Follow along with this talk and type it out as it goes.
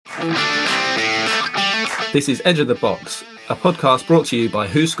This is Edge of the Box, a podcast brought to you by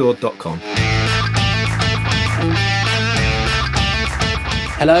WhoScored.com.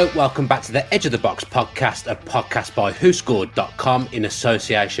 Hello, welcome back to the Edge of the Box podcast, a podcast by WhoScored.com in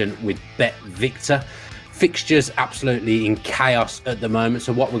association with BetVictor. Fixtures absolutely in chaos at the moment,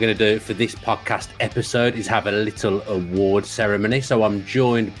 so what we're going to do for this podcast episode is have a little award ceremony. So I'm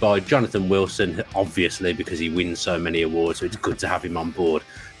joined by Jonathan Wilson, obviously because he wins so many awards, so it's good to have him on board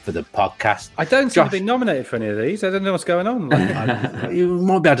for the podcast. I don't seem to be nominated for any of these. I don't know what's going on. You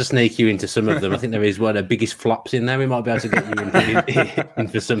might be able to sneak you into some of them. I think there is one of the biggest flops in there. We might be able to get you in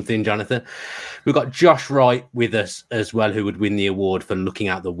for something, Jonathan. We've got Josh Wright with us as well, who would win the award for looking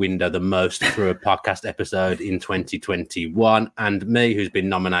out the window the most through a podcast episode in 2021. And me, who's been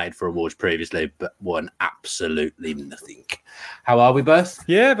nominated for awards previously, but won absolutely nothing. How are we both?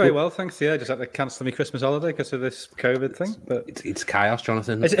 Yeah, very well, thanks. Yeah, I just had to cancel my Christmas holiday because of this COVID thing. But it's chaos,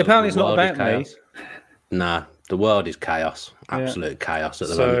 Jonathan. Apparently it's not about me. No, the world is chaos. Absolute chaos at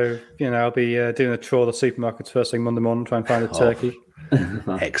the moment. So, I'll be doing a tour of the supermarkets first thing Monday morning, try and find a turkey.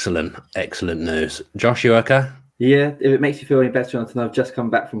 Excellent news. Josh, you okay? Yeah, if it makes you feel any better, Jonathan, I've just come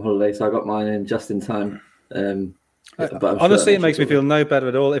back from holiday, so I got mine in just in time. But honestly, it makes me feel no better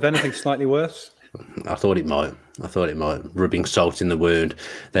at all. If anything, slightly worse. I thought it might. Rubbing salt in the wound.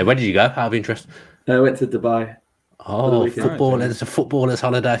 There, where did you go? Out of interest. I went to Dubai. Oh, football. It's a footballer's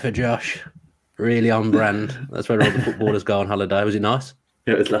holiday for Josh. Really on brand. That's where all the footballers go on holiday. Was it nice?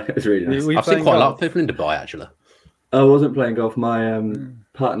 It was really nice. I've seen quite a lot of people in Dubai, actually. I wasn't playing golf. My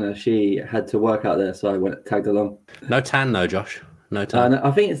partner, she had to work out there, so I tagged along. No tan, no, Josh. No tan. I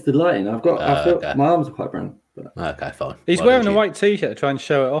think it's the lighting. I feel my arms are quite brown. But... Okay, fine. He's wearing a white t-shirt to try and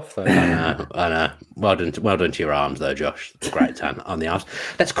show it off, though. I know. Well done to your arms, though, Josh. Great tan on the arms.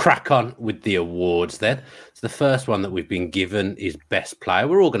 Let's crack on with the awards then. So the first one that we've been given is Best Player.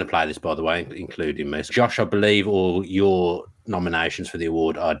 We're all going to play this, by the way, including me. So Josh, I believe all your nominations for the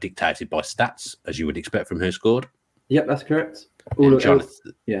award are dictated by stats, as you would expect from Who Scored. Yep, that's correct. All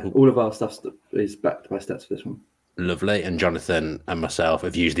of our stuff is backed by stats for this one. Lovely. And Jonathan and myself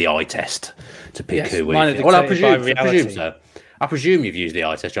have used the eye test to pick who we... Well, I presume so. I presume you've used the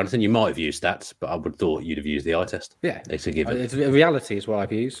eye test, Jonathan. You might have used stats, but I would have thought you'd have used the eye test. Yeah. It's a given. Reality is what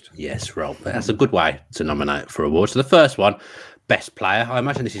I've used. Yes, Rob. That's a good way to nominate for awards. So the first one, Best Player. I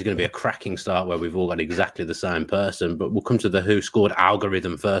imagine this is going to be a cracking start where we've all got exactly the same person, but we'll come to the Who Scored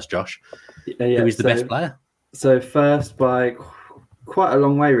algorithm first, Josh. Who is the best player? So first, by quite a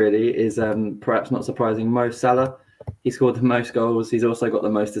long way, really, is perhaps not surprising, Mo Salah. He scored the most goals. He's also got the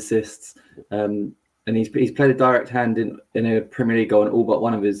most assists, and he's played a direct hand in a Premier League goal in all but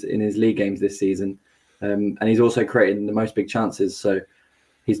one of his league games this season, and he's also created the most big chances. So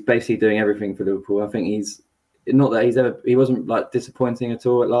he's basically doing everything for Liverpool. I think he wasn't like disappointing at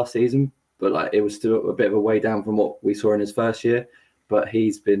all at last season, but like it was still a bit of a way down from what we saw in his first year. But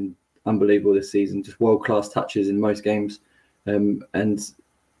he's been unbelievable this season, just world-class touches in most games, and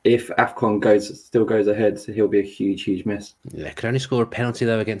if AFCON still goes ahead, he'll be a huge miss. Yeah, could only score a penalty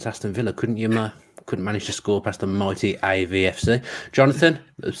though against Aston Villa, couldn't you, Mo? Couldn't manage to score past the mighty AVFC. Jonathan,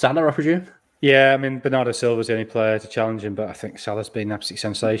 Salah, I presume? Yeah, I mean, Bernardo Silva's the only player to challenge him, but I think Salah's been absolutely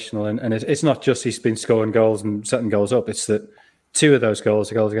sensational. And it's not just he's been scoring goals and setting goals up, it's that two of those goals,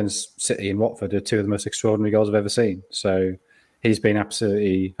 the goals against City and Watford, are two of the most extraordinary goals I've ever seen. So he's been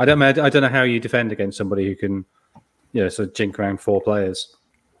absolutely... I don't know how you defend against somebody who can, sort of jink around four players.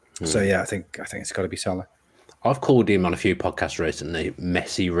 So yeah, I think it's got to be Salah. I've called him on a few podcasts recently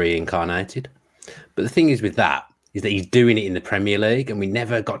Messi reincarnated. But the thing is with that is that he's doing it in the Premier League, and we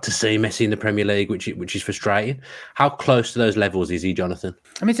never got to see Messi in the Premier League, which is frustrating. How close to those levels is he, Jonathan?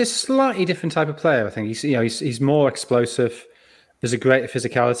 I mean, it's a slightly different type of player. I think he's more explosive. There's a greater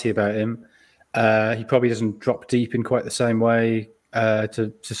physicality about him. He probably doesn't drop deep in quite the same way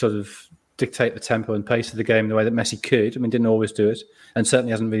to sort of dictate the tempo and pace of the game the way that Messi could. I mean, didn't always do it, and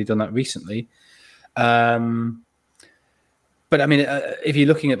certainly hasn't really done that recently. But I mean, if you're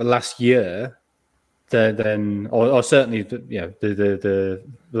looking at the last year, then certainly the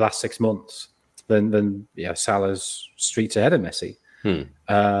last 6 months, then Salah's streets ahead of Messi.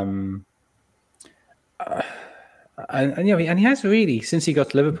 And he has really, since he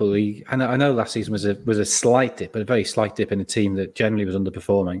got to Liverpool. I know last season was a slight dip, but a very slight dip in a team that generally was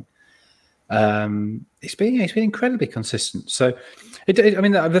underperforming. He's been incredibly consistent. So,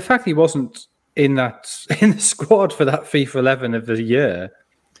 the fact he wasn't in the squad for that FIFA 11 of the year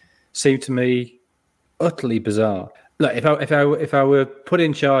seemed to me utterly bizarre. Look, if I were put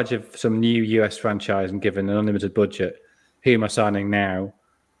in charge of some new US franchise and given an unlimited budget, who am I signing now?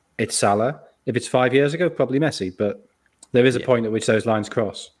 It's Salah. If it's 5 years ago, probably Messi. But there is a point at which those lines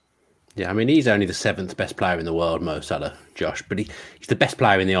cross. Yeah, I mean, he's only the 7th best player in the world, Mo Salah, Josh, but he's the best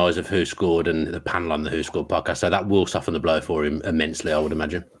player in the eyes of Who Scored and the panel on the Who Scored podcast, so that will soften the blow for him immensely, I would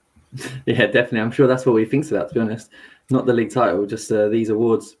imagine. Yeah, definitely. I'm sure that's what he thinks of that, to be honest. Not the league title, just these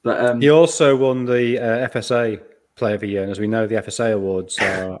awards. But he also won the FSA Player of the Year, and as we know, the FSA awards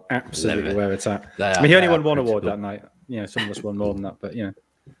are absolutely where it's at. He only won one award that night. Some of us won more than that, but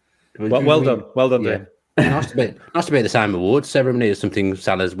well done, Dan. Nice to be at the same awards ceremony as something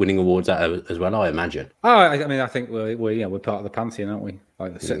Salah's winning awards at as well, I imagine. Oh, I think we're part of the pantheon, aren't we?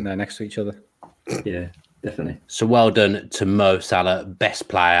 Like sitting there next to each other. Yeah, definitely. So well done to Mo Salah, best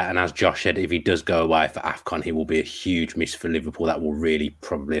player. And as Josh said, if he does go away for AFCON, he will be a huge miss for Liverpool. That will really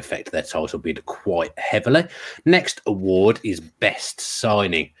probably affect their title bid quite heavily. Next award is best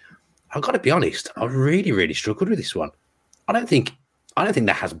signing. I've got to be honest, I really, really struggled with this one. I don't think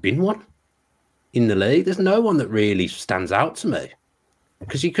there has been one in the league. There's no one that really stands out to me.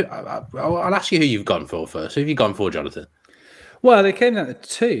 Because you could, I'll ask you who you've gone for first. Who have you gone for, Jonathan? Well, they came down to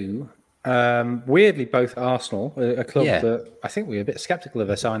two. Weirdly, both Arsenal, a club that I think we were a bit sceptical of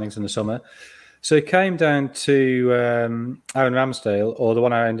their signings in the summer. So it came down to Aaron Ramsdale, or the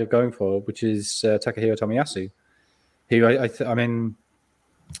one I ended up going for, which is Takahiro Tomiyasu, who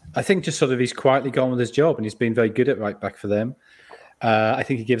I think just sort of he's quietly gone with his job, and he's been very good at right back for them. I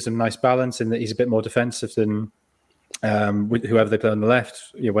think he gives them nice balance in that he's a bit more defensive than with whoever they play on the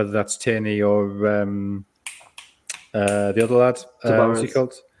left, whether that's Tierney or the other lad. What's he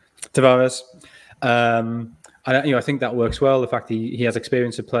called? Tavares. I think that works well. The fact he has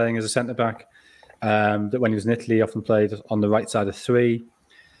experience of playing as a centre back. That when he was in Italy, often played on the right side of three.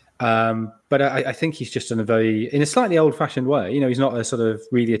 But I think he's just in a slightly old-fashioned way. He's not a sort of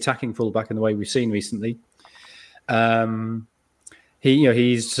really attacking fullback in the way we've seen recently.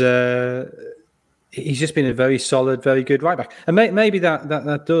 He's just been a very solid, very good right back, and maybe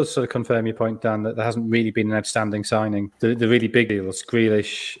that does sort of confirm your point, Dan, that there hasn't really been an outstanding signing. The really big deals,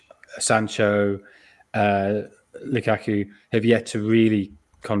 Grealish, Sancho, Lukaku, have yet to really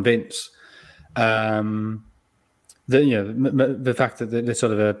convince. The fact that the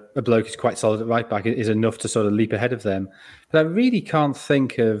sort of a bloke who's quite solid at right back is enough to sort of leap ahead of them. But I really can't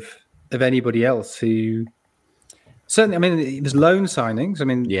think of anybody else who. Certainly, there's loan signings.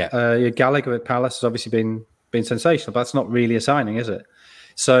 Gallagher at Palace has obviously been sensational, but that's not really a signing, is it?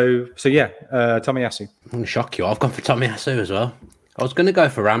 So Tomiyasu. I'm going to shock you. I've gone for Tomiyasu as well. I was going to go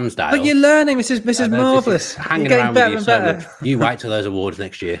for Ramsdale. But you're learning. This is marvellous. Hanging around with you so much. You wait till those awards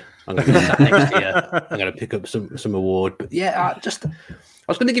next year. I'm going to be sat next year. I'm going to pick up some award. But yeah,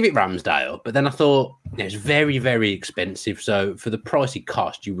 I was going to give it Ramsdale, but then I thought it's very, very expensive. So for the price it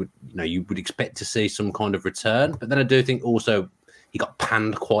cost, you would expect to see some kind of return. But then I do think also he got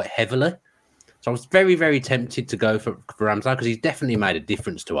panned quite heavily. So I was very, very tempted to go for Ramsdale because he's definitely made a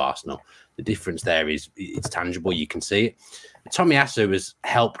difference to Arsenal. The difference there it's tangible. You can see it. Tomiyasu has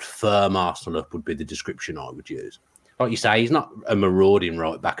helped firm Arsenal up would be the description I would use. Like you say, he's not a marauding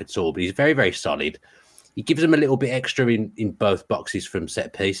right back at all, but he's very, very solid. He gives them a little bit extra in both boxes from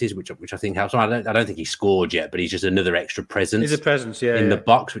set pieces, which I think helps. I don't think he scored yet, but he's just another extra presence. He's a presence, in the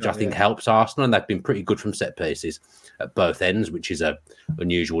box, which I think helps Arsenal, and they've been pretty good from set pieces at both ends, which is a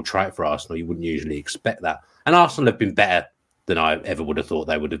unusual trait for Arsenal. You wouldn't usually expect that. And Arsenal have been better than I ever would have thought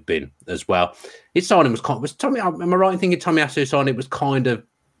they would have been as well. His signing was Tommy. Am I right in thinking Tomiyasu signing was kind of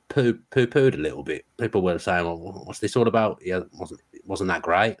poo-pooed a little bit? People were saying, "Well, what's this all about?" Yeah, wasn't that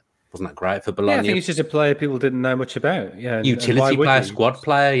great? Wasn't that great for Bologna? Yeah, I think he's just a player people didn't know much about. Yeah, utility player, squad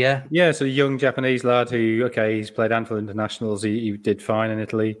player. Yeah, yeah. So a young Japanese lad who, he's played handful of internationals. He did fine in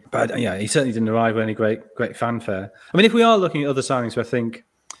Italy, but he certainly didn't arrive with any great fanfare. I mean, if we are looking at other signings who I think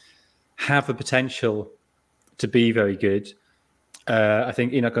have the potential to be very good, I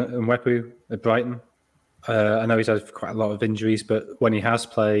think Enoch Mwepu at Brighton. I know he's had quite a lot of injuries, but when he has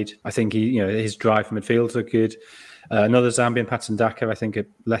played, I think his drive from midfield looked good. Another Zambian, Patson Daka, I think at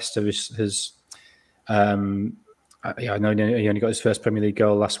Leicester has. I know he only got his first Premier League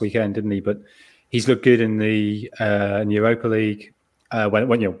goal last weekend, didn't he? But he's looked good in the Europa League.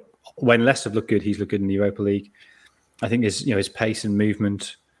 When Leicester looked good, he's looked good in the Europa League. I think his pace and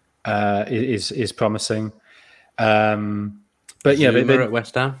movement is promising. But Zuma at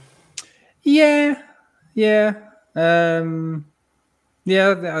West Ham. Yeah. No,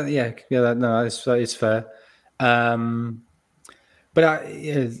 it's fair. But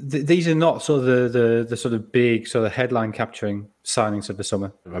these are not sort of the sort of big sort of headline capturing signings of the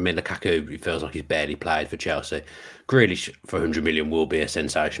summer. I mean, Lukaku, it feels like he's barely played for Chelsea. Grealish for 100 million will be a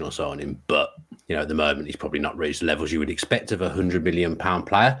sensational signing, but at the moment he's probably not reached the levels you would expect of a £100 million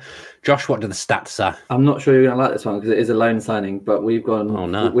player. Josh, what do the stats say? I'm not sure you're going to like this one because it is a loan signing, but we've gone. Oh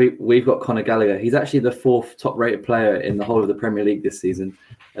no, we've got Conor Gallagher. He's actually the 4th top-rated player in the whole of the Premier League this season.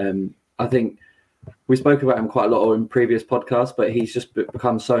 I think we spoke about him quite a lot in previous podcasts, but he's just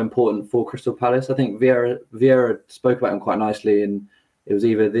become so important for Crystal Palace. I think Vieira spoke about him quite nicely, and it was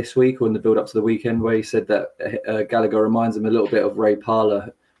either this week or in the build-up to the weekend where he said that Gallagher reminds him a little bit of Ray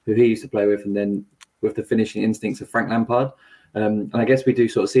Parlour, who he used to play with, and then with the finishing instincts of Frank Lampard. And I guess we do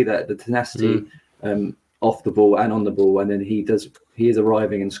sort of see that, the tenacity off the ball and on the ball, and then he is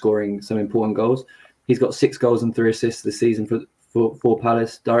arriving and scoring some important goals. He's got 6 goals and 3 assists this season for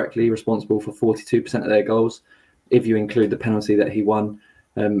Palace, directly responsible for 42% of their goals, if you include the penalty that he won.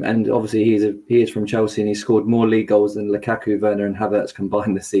 And obviously he is from Chelsea, and he scored more league goals than Lukaku, Werner, and Havertz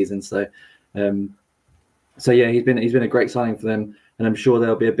combined this season. So yeah, he's been a great signing for them, and I'm sure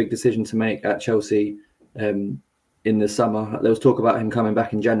there'll be a big decision to make at Chelsea in the summer. There was talk about him coming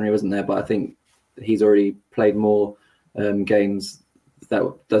back in January, wasn't there? But I think he's already played more games that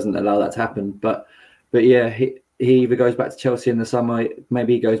doesn't allow that to happen. But yeah, he either goes back to Chelsea in the summer,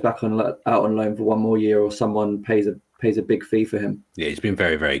 maybe he goes back out on loan for one more year, or someone pays a big fee for him. Yeah, he's been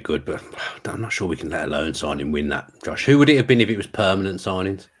very, very good, but I'm not sure we can let a loan signing win that. Josh, who would it have been if it was permanent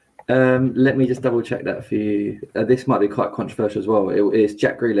signings? Let me just double check that for you. This might be quite controversial as well. It is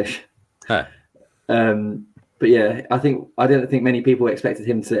Jack Grealish. Huh. But yeah, I don't think many people expected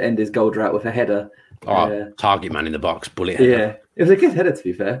him to end his goal drought with a header. Target man in the box, bullet header. Yeah, it was a good header, to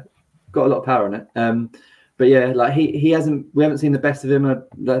be fair. Got a lot of power on it. But yeah, like we haven't seen the best of him.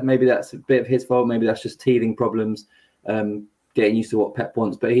 Maybe that's a bit of his fault. Maybe that's just teething problems, getting used to what Pep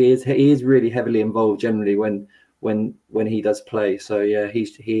wants. But he is really heavily involved generally when he does play. So yeah,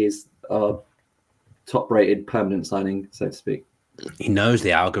 he is our top-rated permanent signing, so to speak. He knows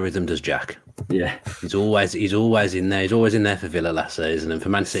the algorithm, does Jack? Yeah, he's always in there. He's always in there for Villa last season, and for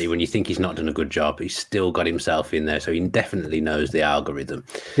Man City, when you think he's not done a good job, he's still got himself in there. So he definitely knows the algorithm.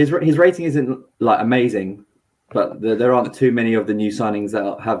 His rating isn't like amazing, but there aren't too many of the new signings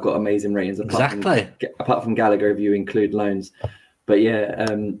that have got amazing ratings. Apart from Gallagher, if you include loans. But yeah,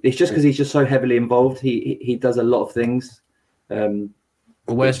 it's just because he's just so heavily involved. He does a lot of things.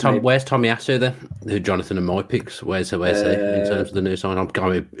 Where's Tomiyasu then? Who Jonathan and my picks? Where's he in terms of the new sign?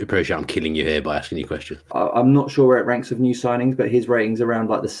 I appreciate I'm killing you here by asking you questions. I'm not sure where it ranks of new signings, but his rating's around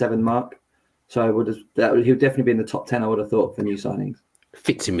like the 7 mark. So he would definitely be in the top 10. I would have thought for new signings.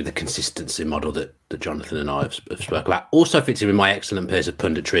 Fits in with the consistency model that Jonathan and I have spoke about. Also fits in with my excellent piece of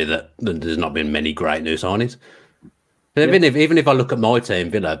punditry that there's not been many great new signings. Even if I look at my team,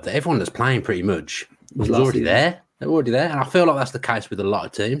 Villa, everyone that's playing pretty much was already there. They're already there. And I feel like that's the case with a lot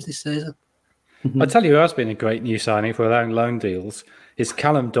of teams this season. I'll tell you who has been a great new signing for allowing loan deals is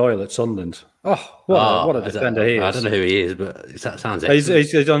Callum Doyle at Sunderland. What a defender he is. I don't know who he is, but that sounds excellent.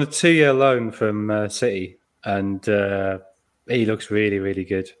 He's on a 2-year loan from City, and he looks really, really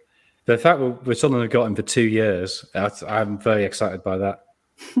good. The fact that Sunderland have got him for 2 years, I'm very excited by that.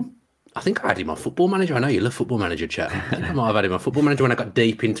 I think I had him on Football Manager. I know you love Football Manager, chat. I think I might have had him on Football Manager when I got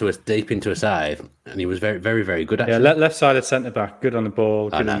deep into a save, and he was very, very, very good. Actually. Yeah, left-sided centre-back, good on the ball,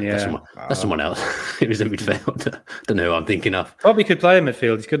 good in the air. That's someone else. He was in midfield. Don't know who I'm thinking of. Probably could play in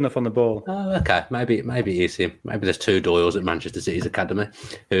midfield. He's good enough on the ball. Oh, okay. Maybe it is him. Maybe there's 2 Doyles at Manchester City's academy.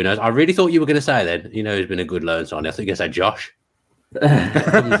 Who knows? I really thought you were going to say then, who's been a good loan signing. I thought you were going to say Josh.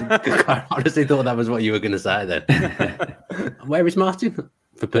 I honestly thought that was what you were going to say then. Where is Martin?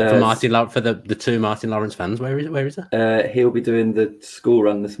 For Martin, for the 2 Martin Lawrence fans, where is he? He'll be doing the school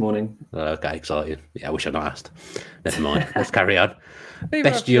run this morning. Okay, exciting. Yeah, I wish I'd not asked. Never mind. Let's carry on.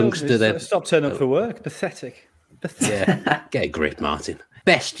 Best youngster then. Stop turning up for work. Pathetic. Yeah, get a grip, Martin.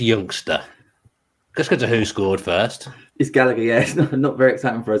 Best youngster. Let's go to who scored first. It's Gallagher. Yeah, it's not very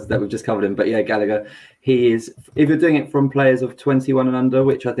exciting for us that we've just covered him, but yeah, Gallagher. He is. If you're doing it from players of 21 and under,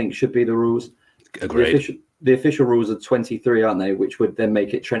 which I think should be the rules. Agreed. The official rules are 23, aren't they? Which would then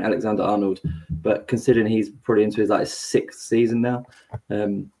make it Trent Alexander-Arnold. But considering he's probably into his 6th season now,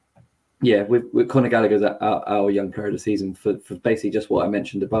 with Conor Gallagher's our young player of the season for basically just what I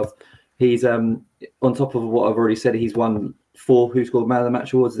mentioned above. He's on top of what I've already said. He's won 4 Who Scored Man of the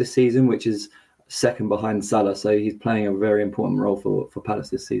Match awards this season, which is second behind Salah. So he's playing a very important role for Palace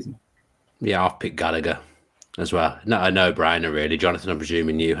this season. Yeah, I've picked Gallagher as well. No, a no-brainer really. Jonathan, I'm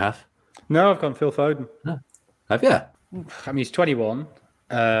presuming you have. No, I've gone Phil Foden. Oh. Have you? I mean, he's 21.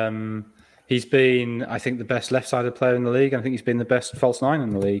 He's been, I think, the best left-sided player in the league. I think he's been the best false 9 in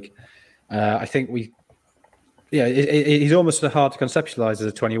the league. I think he's almost hard to conceptualize as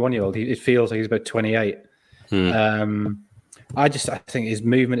a 21-year-old. It feels like he's about 28. I think his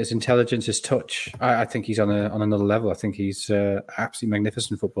movement, his intelligence, his touch. I think he's on another level. I think he's absolutely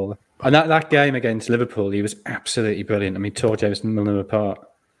magnificent footballer. And that game against Liverpool, he was absolutely brilliant. I mean, tore James Milner apart.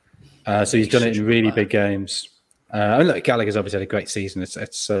 So he's done it in really big games. And look, Gallagher's obviously had a great season.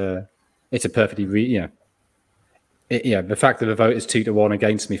 It's a perfectly the fact that the vote is 2-1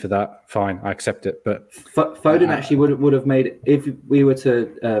 against me for that, fine, I accept it. But Foden actually would have made, if we were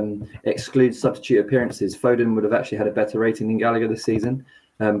to exclude substitute appearances, Foden would have actually had a better rating than Gallagher this season.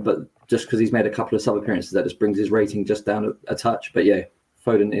 But just because he's made a couple of sub appearances, that just brings his rating just down a touch. But yeah,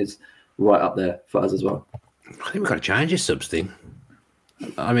 Foden is right up there for us as well. I think we've got to change his subs thing.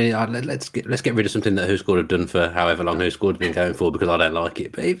 I mean, let's get rid of something that Who Scored have done for however long Who Scored been going for, because I don't like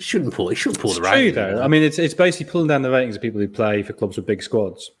it. But it shouldn't pull the rating. True though. I mean, it's basically pulling down the ratings of people who play for clubs with big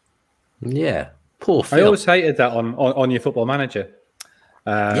squads. Yeah, poor Phil. I always hated that on your Football Manager.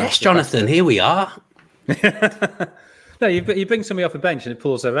 Yes, Jonathan, here we are. No, you bring somebody off a bench and it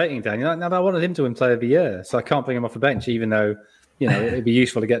pulls their rating down. You're like, no, but I wanted him to win Player of the Year, so I can't bring him off a bench, even though it'd be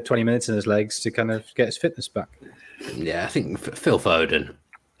useful to get 20 minutes in his legs to kind of get his fitness back. Yeah, I think Phil Foden.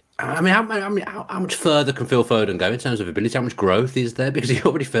 I mean, how much further can Phil Foden go in terms of ability? How much growth is there? Because he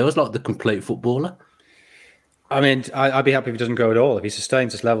already feels like the complete footballer. I mean, I'd be happy if he doesn't grow at all. If he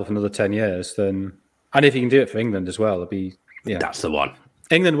sustains this level for another 10 years, then, and if he can do it for England as well, it'd be, that's the one.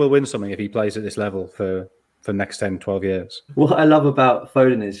 England will win something if he plays at this level for the next 10, 12 years. What I love about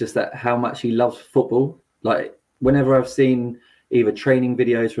Foden is just that how much he loves football. Like, whenever I've seen either training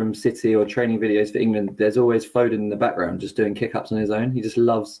videos from City or training videos for England, there's always Foden in the background just doing kick-ups on his own. He just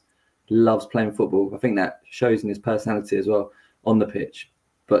loves playing football. I think that shows in his personality as well on the pitch.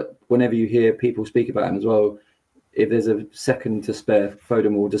 But whenever you hear people speak about him as well, if there's a second to spare,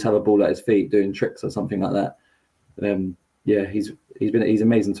 Foden will just have a ball at his feet doing tricks or something like that. He's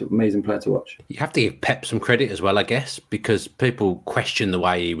amazing player to watch. You have to give Pep some credit as well, I guess, because people question the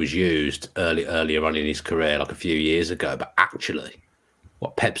way he was used earlier on in his career, like a few years ago. But actually,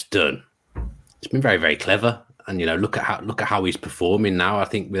 what Pep's done, it's been very, very clever. And look at how he's performing now. I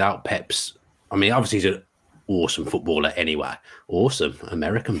think without Pep's, I mean, obviously he's an awesome footballer anyway. Awesome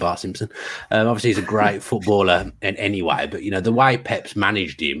American Bart Simpson. Obviously he's a great footballer anyway. But the way Pep's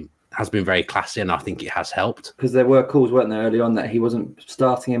managed him has been very classy, and I think it has helped. Because there were calls, weren't there, early on that he wasn't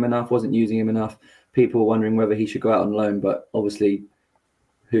starting him enough, wasn't using him enough. People were wondering whether he should go out on loan, but obviously,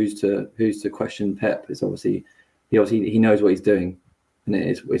 who's to question Pep? It's obviously he knows what he's doing, and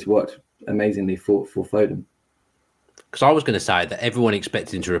it's worked amazingly for Foden. Because I was going to say that everyone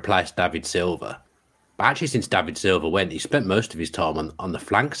expected him to replace David Silva, but actually since David Silva went, he spent most of his time on the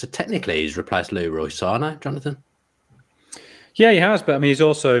flank. So technically, he's replaced Leroy Sané, Jonathan. Yeah, he has, but I mean, he's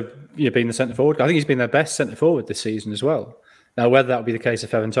also been the centre forward. I think he's been their best centre forward this season as well. Now, whether that would be the case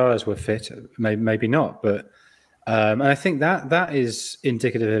if Ferran Torres were fit, maybe not. But and I think that is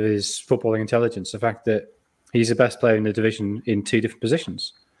indicative of his footballing intelligence. The fact that he's the best player in the division in two different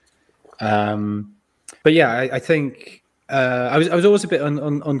positions. But yeah, I think I was always a bit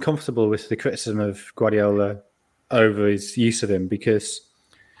uncomfortable with the criticism of Guardiola over his use of him, because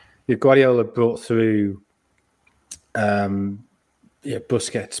Guardiola brought through Busquets,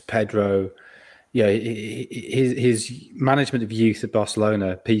 Pedro. His management of youth at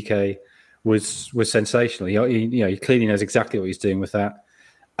Barcelona, Piqué, was sensational. He clearly knows exactly what he's doing with that,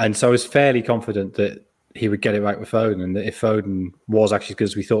 and so I was fairly confident that he would get it right with Foden, and that if Foden was actually as good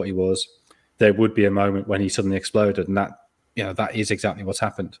as we thought he was, there would be a moment when he suddenly exploded, and that is exactly what's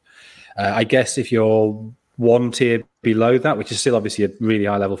happened. I guess if you're one tier below that, which is still obviously a really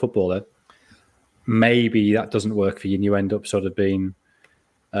high level footballer, maybe that doesn't work for you, and you end up sort of being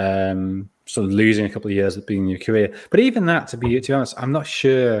sort of losing a couple of years at being in your career. But even that, to be honest, I'm not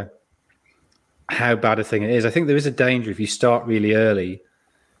sure how bad a thing it is. I think there is a danger if you start really early.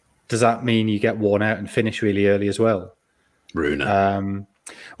 Does that mean you get worn out and finish really early as well? Rooney.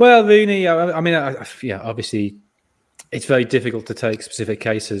 Well, Rooney, I mean, obviously it's very difficult to take specific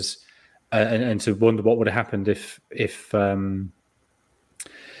cases and to wonder what would have happened if they'd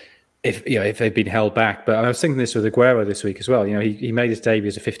been held back. But I was thinking this with Aguero this week as well. He made his debut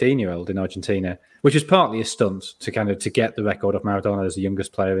as a 15-year-old in Argentina, which was partly a stunt to get the record of Maradona as the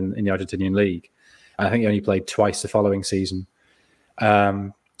youngest player in the Argentinian league. And I think he only played twice the following season.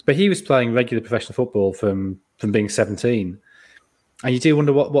 But he was playing regular professional football from being 17. And you do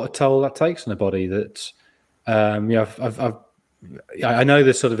wonder what a toll that takes on a body. That I know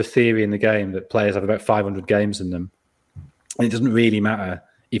there's sort of a theory in the game that players have about 500 games in them, and it doesn't really matter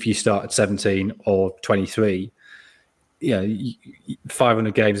if you start at 17 or 23.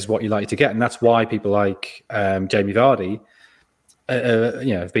 500 games is what you like to get, and that's why people like Jamie Vardy,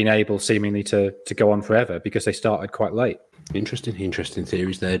 have been able seemingly to go on forever because they started quite late. Interesting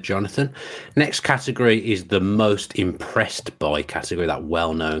theories there, Jonathan. Next category is the most impressed by category, that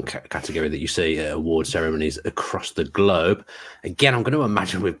well-known category that you see at award ceremonies across the globe. Again, I'm going to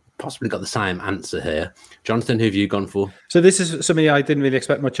imagine we've possibly got the same answer here. Jonathan, who have you gone for? So this is something I didn't really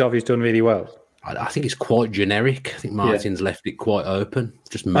expect much of. He's done really well. I think it's quite generic. I think Martin's left it quite open.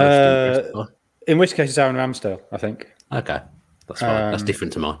 Just most impressed by. In which case, it's Aaron Ramsdale, I think. Okay, that's fine. That's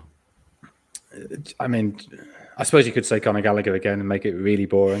different to mine. I mean, I suppose you could say Conor Gallagher again and make it really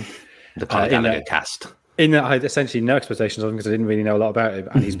boring. The Conor Gallagher cast. In that I had essentially no expectations of him because I didn't really know a lot about him,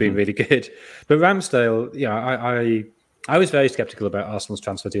 and he's been really good. But Ramsdale, I was very sceptical about Arsenal's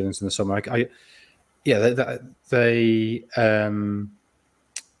transfer dealings in the summer.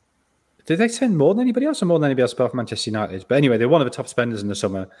 Did they spend more than anybody else, or more than anybody else apart from Manchester United? But anyway, they're one of the top spenders in the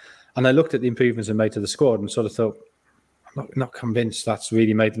summer, and I looked at the improvements they made to the squad and sort of thought, I'm not convinced that's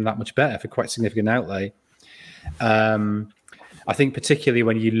really made them that much better for quite significant outlay. I think particularly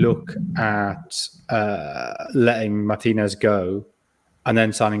when you look at letting Martinez go and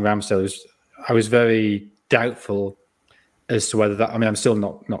then signing Ramsdale, I was very doubtful as to whether that. I mean, I'm still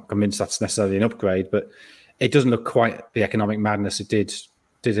not convinced that's necessarily an upgrade, but it doesn't look quite the economic madness it did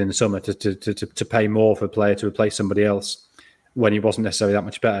in the summer to pay more for a player to replace somebody else when he wasn't necessarily that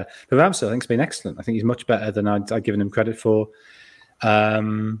much better. But Ramsdale, I think, has been excellent. I think he's much better than I'd given him credit for.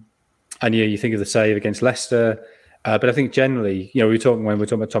 And you think of the save against Leicester, but I think generally, when we were talking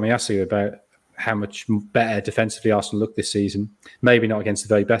about Tomiyasu about how much better defensively Arsenal looked this season. Maybe not against the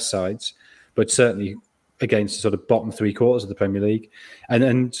very best sides, but certainly against the sort of bottom three quarters of the Premier League.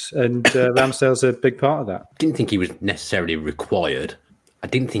 And Ramsdale's a big part of that. I didn't think he was necessarily required. I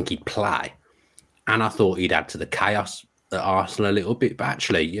didn't think he'd play. And I thought he'd add to the chaos at Arsenal a little bit. But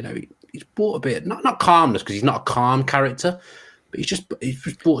actually, he's brought a bit, not calmness, because he's not a calm character, but he's just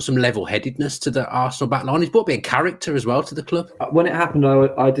brought some level-headedness to the Arsenal back line. He's brought a bit of character as well to the club. When it happened,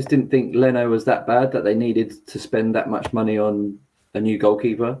 I just didn't think Leno was that bad, that they needed to spend that much money on a new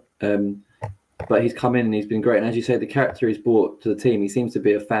goalkeeper. But he's come in and he's been great. And as you say, the character he's brought to the team, he seems to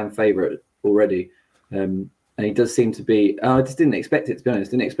be a fan favourite already. And he does seem to be... I just didn't expect it, to be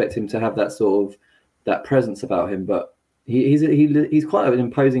honest. Didn't expect him to have that sort of that presence about him. But he's quite an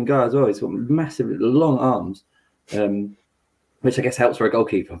imposing guy as well. He's got massive, long arms, which I guess helps for a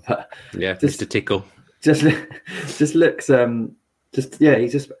goalkeeper. But yeah, Mr. Tickle. Just looks...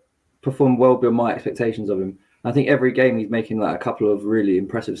 he's just performed well beyond my expectations of him. I think every game he's making like a couple of really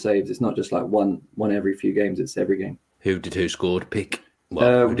impressive saves. It's not just like one every few games. It's every game. Who scored pick?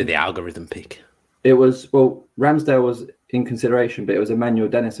 Well, who did the algorithm pick? It was, Ramsdale was in consideration, but it was Emmanuel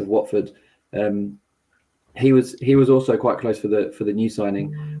Dennis of Watford. He was also quite close for the new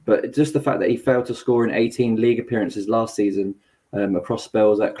signing, but just the fact that he failed to score in 18 league appearances last season across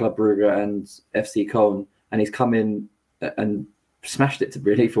spells at Club Brugge and FC Köln, and he's come in and smashed it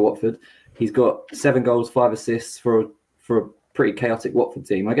for Watford. He's got 7 goals, 5 assists for a pretty chaotic Watford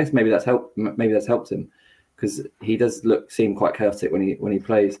team. I guess maybe that's helped him, because he does seem quite chaotic when he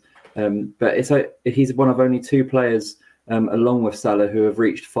plays. But he's one of only 2 players, along with Salah, who have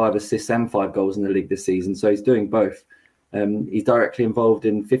reached 5 assists and 5 goals in the league this season. So he's doing both. He's directly involved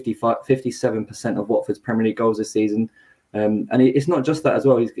in 57% of Watford's Premier League goals this season. And it's not just that as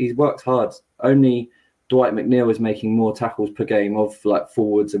well. He's worked hard. Only Dwight McNeil is making more tackles per game of like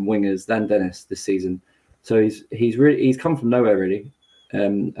forwards and wingers than Dennis this season. So he's come from nowhere really,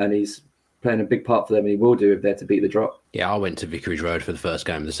 and he's playing a big part for them, and he will do if they're to beat the drop. Yeah, I went to Vicarage Road for the first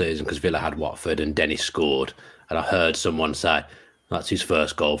game of the season because Villa had Watford and Dennis scored, and I heard someone say that's his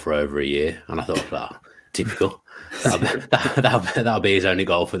first goal for over a year, and I thought, well, typical. That'll be his only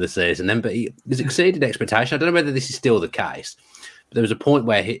goal for the season. But he's exceeded expectation. I don't know whether this is still the case, but there was a point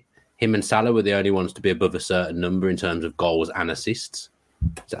where him and Salah were the only ones to be above a certain number in terms of goals and assists.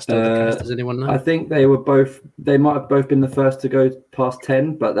 Is that still the case? Does anyone know? I think they might have both been the first to go past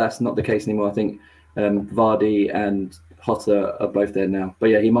 10, but that's not the case anymore. I think Vardy and Hotter are both there now. But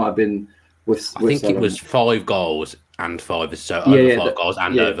yeah, he might have been with I think Salah. It was 5 goals and 5 assists. So over 5 goals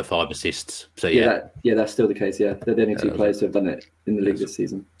and over 5 assists. So that's still the case. Yeah, they're the only 2 players who have done it in the league this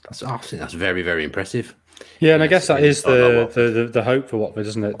season. I think that's very, very impressive. Yeah, and I guess that is the hope for Watford,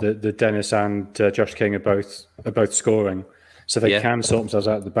 isn't it? The Dennis and Josh King are both scoring, so they can sort themselves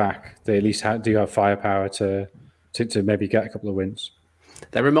out at the back. They at least do have firepower to maybe get a couple of wins.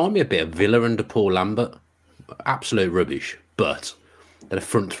 They remind me a bit of Villa under Paul Lambert. Absolute rubbish, but they're a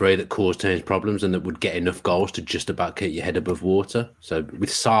front three that caused teams problems and that would get enough goals to just about keep your head above water. So with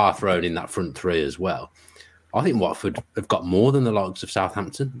Sarr thrown in that front three as well, I think Watford have got more than the likes of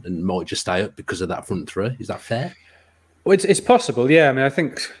Southampton and might just stay up because of that front three. Is that fair? Well, it's possible, yeah. I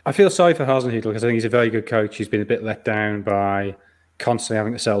mean, I feel sorry for Hasenhüttl because I think he's a very good coach. He's been a bit let down by constantly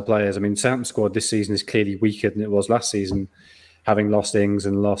having to sell players. I mean, Southampton squad this season is clearly weaker than it was last season, having lost Ings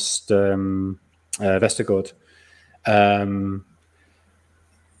and lost Vestergaard.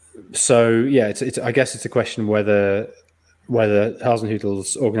 So yeah, it's I guess it's a question whether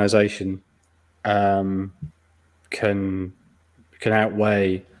Hasenhüttl's organisation can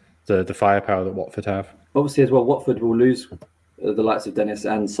outweigh the firepower that Watford have. Obviously, as well, Watford will lose the likes of Dennis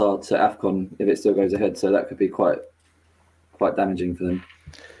and Saad to AFCON if it still goes ahead. So that could be quite damaging for them.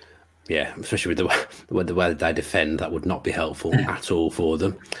 Yeah, especially with the way that they defend, that would not be helpful at all for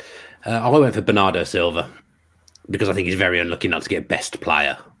them. I went for Bernardo Silva because I think he's very unlucky not to get best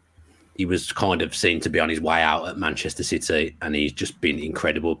player. He was kind of seen to be on his way out at Manchester City, and he's just been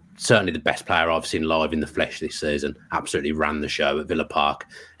incredible. Certainly the best player I've seen live in the flesh this season. Absolutely ran the show at Villa Park.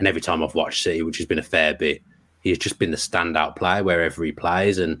 And every time I've watched City, which has been a fair bit, he's just been the standout player wherever he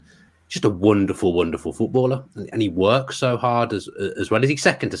plays, and just a wonderful, wonderful footballer. And he works so hard as well. Is he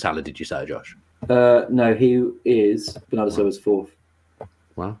second to Salah, did you say, Josh? No, he is. Bernardo Silva's fourth.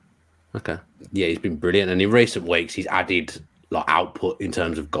 Wow. Okay. Yeah, he's been brilliant. And in recent weeks, he's added output in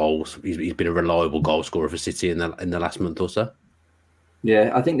terms of goals. He's been a reliable goal scorer for City in the last month or so.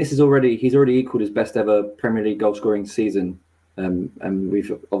 Yeah, I think he's already equalled his best ever Premier League goal scoring season, and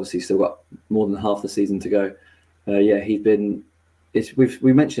we've obviously still got more than half the season to go. Yeah, he's been.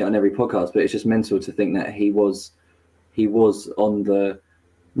 We mentioned it on every podcast, but it's just mental to think that he was on the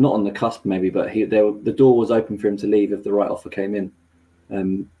not on the cusp maybe, but the door was open for him to leave if the right offer came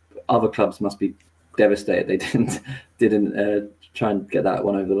in. Other clubs must be devastated they didn't try and get that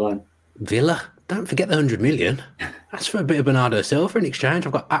one over the line. Villa, don't forget the 100 million. That's for a bit of Bernardo Silva in exchange.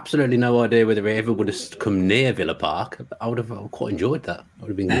 I've got absolutely no idea whether he ever would have come near Villa Park. I would have quite enjoyed that. Would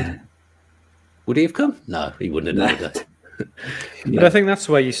have been good. Would he have come? No, he wouldn't have done that. But I think that's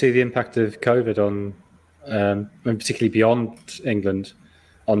where you see the impact of COVID on, and particularly beyond England,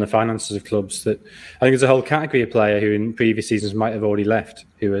 on the finances of clubs. That I think there's a whole category of player who in previous seasons might have already left,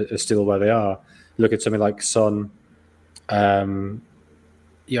 who are still where they are. Look at something like Son. I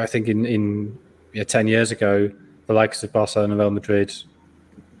think in 10 years ago, the likes of Barcelona and Real Madrid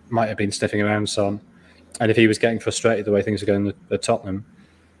might have been sniffing around Son. And if he was getting frustrated the way things are going at Tottenham,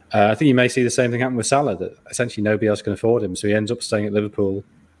 I think you may see the same thing happen with Salah, that essentially nobody else can afford him. So he ends up staying at Liverpool.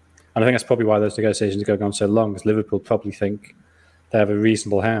 And I think that's probably why those negotiations are going on so long, because Liverpool probably think they have a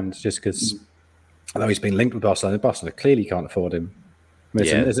reasonable hand, just because, although he's been linked with Barcelona clearly can't afford him. I mean,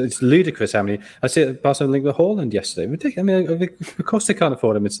 it's ludicrous how many. I see Barcelona linked with Haaland yesterday. Ridiculous. I mean, of course they can't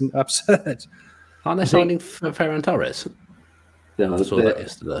afford him. It's absurd. Aren't they signing Ferran Torres? Yeah, I saw that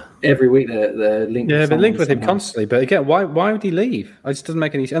yesterday. Every week they're linked. Yeah, they're linked with him constantly. But again, why would he leave? It just doesn't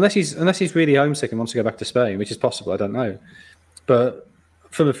make any sense. Unless he's really homesick and wants to go back to Spain, which is possible. I don't know. But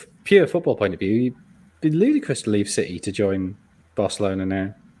from a pure football point of view, it'd be ludicrous to leave City to join Barcelona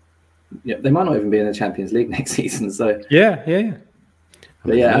now. Yeah, they might not even be in the Champions League next season. So yeah.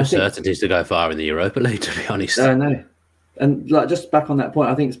 But yeah, no certainties to go far in the Europa League, to be honest. I know. And just back on that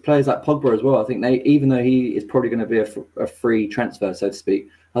point, I think it's players like Pogba as well. I think even though he is probably going to be a free transfer, so to speak,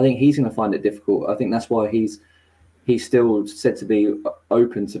 I think he's going to find it difficult. I think that's why he's still said to be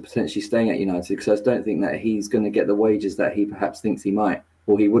open to potentially staying at United, because I don't think that he's going to get the wages that he perhaps thinks he might,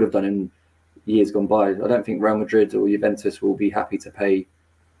 or he would have done in years gone by. I don't think Real Madrid or Juventus will be happy to pay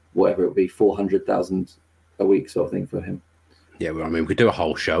whatever it would be, 400,000 a week sort of thing for him. Yeah, well, I mean, we could do a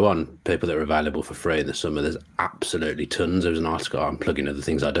whole show on people that are available for free in the summer. There's absolutely tons. There was an article, I'm plugging other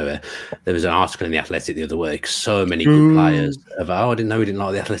things I do here. There was an article in The Athletic the other week. So many good players. I didn't know we didn't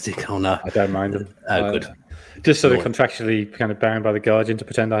like The Athletic. Oh, no. I don't mind them. Oh, good. Just sort of contractually kind of bound by the Guardian to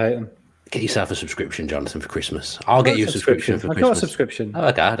pretend I hate them. Get yourself a subscription, Jonathan, for Christmas. I'll get you a subscription for Christmas. I've got a subscription. Oh,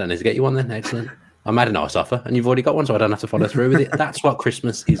 okay. I don't need to get you one then. Excellent. I made a nice offer and you've already got one, so I don't have to follow through with it. That's what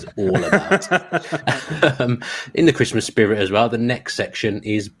Christmas is all about. In the Christmas spirit as well, the next section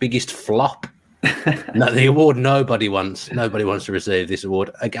is biggest flop. No, the award nobody wants to receive this award.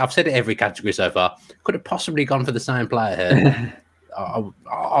 I've said it every category so far. Could have possibly gone for the same player here. I'm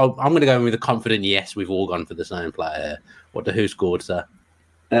going to go in with a confident yes. We've all gone for the same player here. What do Who Scored say?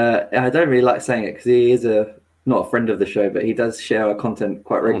 I don't really like saying it because he is not a friend of the show, but he does share our content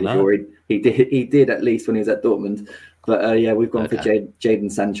quite regularly. Oh, no. Or he did at least when he was at Dortmund. But yeah, we've gone for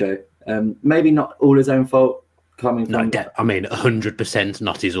Jadon Sancho. Maybe not all his own fault. Coming from, I mean, 100%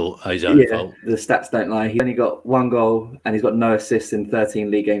 not his own fault. The stats don't lie. He's only got one goal and he's got no assists in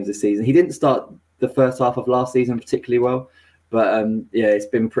 13 league games this season. He didn't start the first half of last season particularly well, But yeah, it's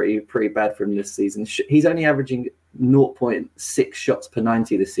been pretty bad for him this season. He's only averaging 0.6 shots per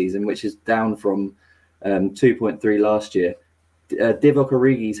 90 this season, which is down from 2.3 last year. Divock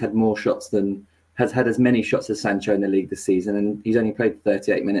Origi's has had as many shots as Sancho in the league this season, and he's only played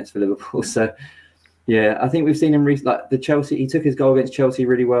 38 minutes for Liverpool. So yeah, I think we've seen him like the Chelsea. He took his goal against Chelsea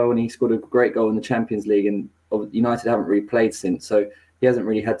really well, and he scored a great goal in the Champions League. And United haven't really played since, so he hasn't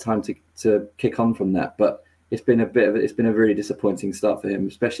really had time to kick on from that. But it's been a really disappointing start for him,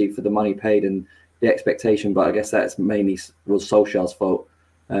 especially for the money paid and the expectation. But I guess that's mainly was Solskjaer's fault.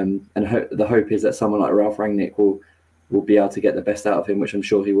 And the hope is that someone like Ralf Rangnick will be able to get the best out of him, which I'm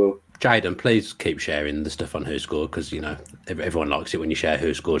sure he will. Jayden, please keep sharing the stuff on Who Scored, because everyone likes it when you share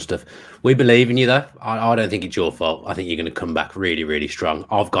Who Scored stuff. We believe in you, though. I don't think it's your fault. I think you're going to come back really, really strong.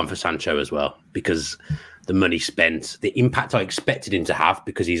 I've gone for Sancho as well, because the money spent, the impact I expected him to have,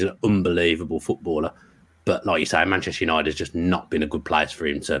 because he's an unbelievable footballer. But like you say, Manchester United has just not been a good place for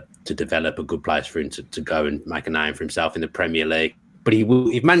him to develop, a good place for him to go and make a name for himself in the Premier League. But he will,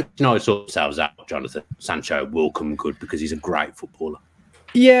 if Manchester United sort themselves out, Jonathan, Sancho will come good, because he's a great footballer.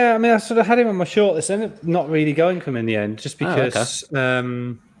 Yeah, I mean, I sort of had him on my shortlist, ended up not really going for him in the end, just because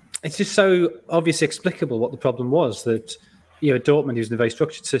it's just so obviously explicable what the problem was. That Dortmund, he was in a very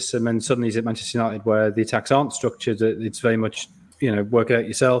structured system, and suddenly he's at Manchester United, where the attacks aren't structured. It's very much work it out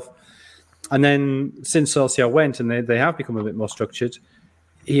yourself. And then since Solskjaer went, and they have become a bit more structured,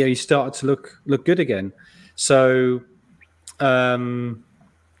 he started to look good again. So.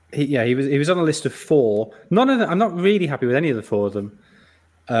 He was on a list of 4. None of them. I'm not really happy with any of the 4 of them.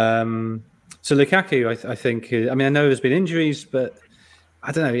 So Lukaku, I think. I mean, I know there's been injuries, but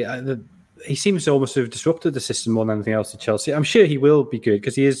I don't know. He seems to almost have disrupted the system more than anything else at Chelsea. I'm sure he will be good,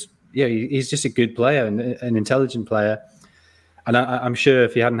 because he is. He's just a good player and an intelligent player. And I'm sure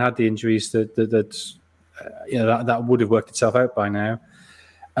if he hadn't had the injuries, that would have worked itself out by now.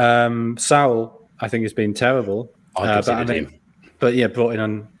 Saul, I think, has been terrible. But brought in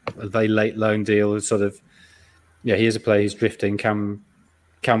on a very late loan deal. Sort of, he is a player who's drifting. Can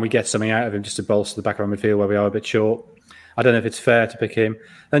we get something out of him just to bolster the back of our midfield where we are a bit short? I don't know if it's fair to pick him.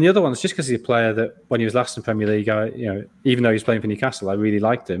 And the other one is just because he's a player that when he was last in Premier League, even though he was playing for Newcastle, I really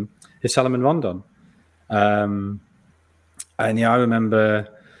liked him. Is Salomon Rondon. I remember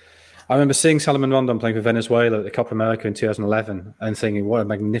seeing Salomon Rondon playing for Venezuela at the Copa America in 2011 and thinking what a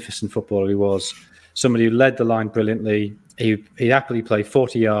magnificent footballer he was. Somebody who led the line brilliantly. He'd happily play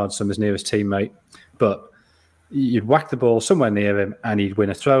 40 yards from his nearest teammate, but you'd whack the ball somewhere near him and he'd win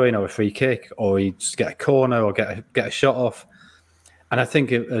a throw-in or a free kick, or he'd get a corner or get a shot off. And I think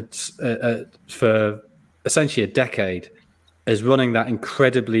for essentially a decade, is running that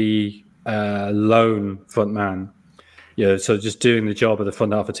incredibly lone front man, so just doing the job of the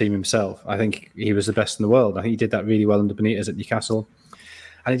front half of the team himself. I think he was the best in the world. I think he did that really well under Benitez at Newcastle.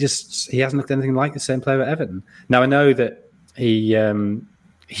 And he hasn't looked anything like the same player at Everton. Now, I know that he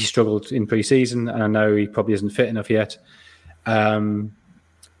struggled in pre-season, and I know he probably isn't fit enough yet.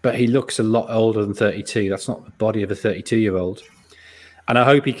 But he looks a lot older than 32. That's not the body of a 32-year-old. And I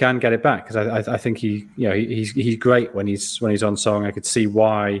hope he can get it back, because I think he's great when he's on song. I could see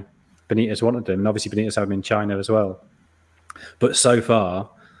why Benitez wanted him, and obviously Benitez had him in China as well. But so far,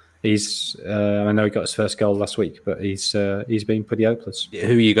 I know he got his first goal last week, but he's been pretty hopeless.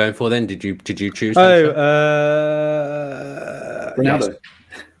 Who are you going for then? Did you choose? Ronaldo. Yes.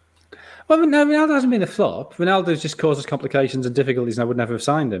 Well, no, Ronaldo hasn't been a flop. Ronaldo's just caused us complications and difficulties, and I would never have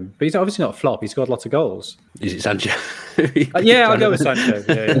signed him. But he's obviously not a flop. He scored lots of goals. Is it Sancho? I'll go with Sancho.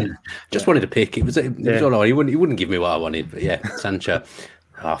 Yeah. Just wanted to pick. It was all right. He wouldn't give me what I wanted, but yeah, Sancho.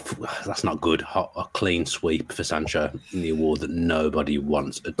 Oh, that's not good. A clean sweep for Sancho in the award that nobody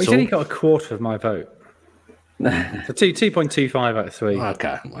wants at all. He's only got a quarter of my vote. So 2.25 out of 3.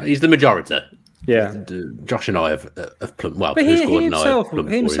 Okay, well, he's the majority. Yeah, Josh and I have plumped. Well, but he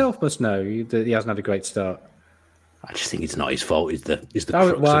himself must know that he hasn't had a great start. I just think it's not his fault. It's the crux I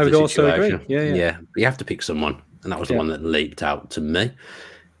of would the also situation. agree. Yeah. But you have to pick someone, and that was the one that leaped out to me.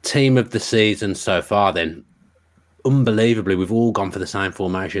 Team of the season so far, then. Unbelievably, we've all gone for the same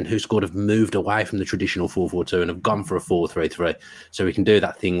formation. Who Scored have moved away from the traditional 4-4-2 and have gone for a 4-3-3. So we can do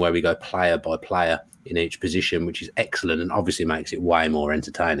that thing where we go player by player in each position, which is excellent and obviously makes it way more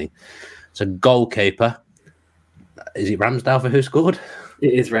entertaining. So goalkeeper, is it Ramsdale for Who Scored?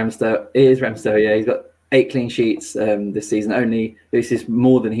 It is Ramsdale. Yeah, he's got 8 clean sheets this season. This is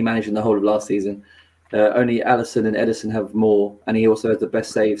more than he managed in the whole of last season. Only Alisson and Ederson have more, and he also has the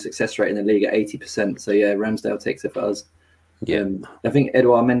best save success rate in the league at 80%. So yeah, Ramsdale takes it for us. Yeah, I think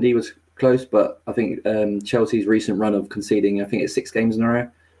Edouard Mendy was close, but I think Chelsea's recent run of conceding, I think it's 6 games in a row,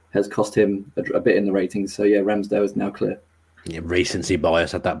 has cost him a bit in the ratings. So yeah, Ramsdale is now clear. recency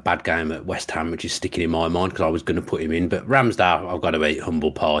bias. Had that bad game at West Ham, which is sticking in my mind because I was going to put him in. But Ramsdale, I've got to eat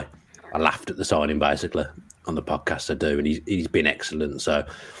humble pie. I laughed at the signing basically on the podcast I do, and he's been excellent. So,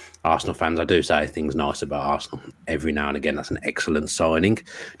 Arsenal fans, I do say things nice about Arsenal every now and again. That's an excellent signing.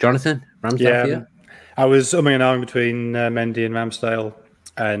 Jonathan, Ramsdale for you? I was umming and ahhing between Mendy and Ramsdale,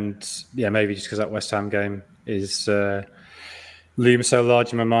 and maybe just because that West Ham game is looms so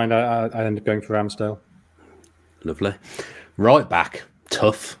large in my mind, I ended up going for Ramsdale. Lovely. Right back,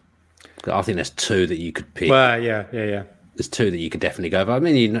 tough. I think there's two that you could pick. Well, yeah. There's two that you could definitely go for. I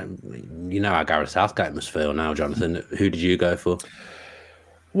mean, you know how Gareth Southgate must feel now, Jonathan. Who did you go for?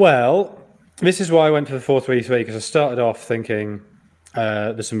 Well, this is why I went for the 4-3-3, because I started off thinking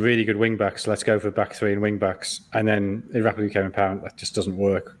there's some really good wing backs. Let's go for back three and wing backs. And then it rapidly became apparent that just doesn't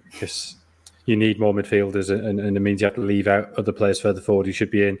work because you need more midfielders, and it means you have to leave out other players further forward who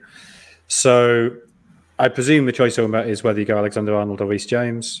should be in. So I presume the choice about is whether you go Alexander-Arnold or Reece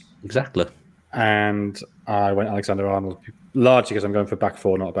James. Exactly. And I went Alexander-Arnold largely because I'm going for back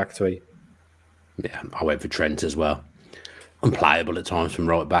four, not back three. Yeah, I went for Trent as well. Unplayable at times from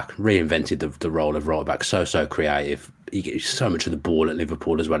right back. Reinvented the role of right back. So creative. He gets so much of the ball at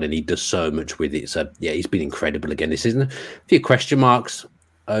Liverpool as well, and he does so much with it. So yeah, he's been incredible again this season. A few question marks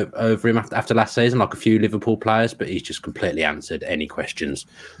over him after last season, like a few Liverpool players, but he's just completely answered any questions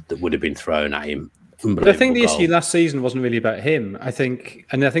that would have been thrown at him. But I think the issue last season wasn't really about him. I think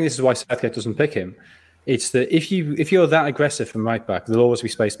this is why Southgate doesn't pick him. It's that if you're that aggressive from right back, there'll always be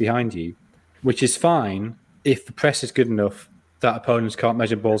space behind you, which is fine if the press is good enough that opponents can't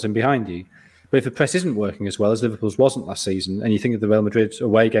measure balls in behind you. But if the press isn't working as well as Liverpool's wasn't last season, and you think of the Real Madrid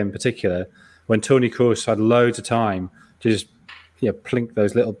away game in particular, when Toni Kroos had loads of time to just plink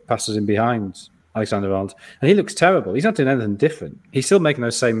those little passes in behind Alexander-Arnold, and he looks terrible. He's not doing anything different. He's still making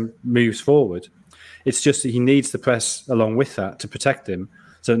those same moves forward. It's just that he needs the press along with that to protect him,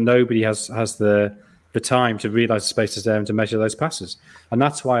 so that nobody has the time to realise the space is there and to measure those passes. And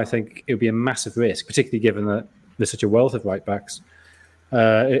that's why I think it would be a massive risk, particularly given that there's such a wealth of right backs,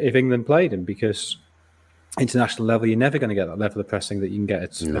 if England played him, because international level, you're never going to get that level of pressing that you can get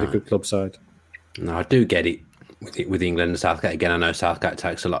at a good club side. No, I do get it with England and Southgate. Again, I know Southgate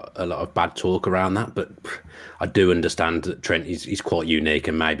takes a lot of bad talk around that, but I do understand that Trent is quite unique,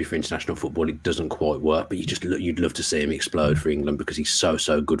 and maybe for international football it doesn't quite work. But you'd love to see him explode for England because he's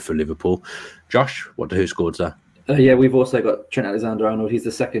so good for Liverpool. Josh, who scored there? Yeah, we've also got Trent Alexander-Arnold. He's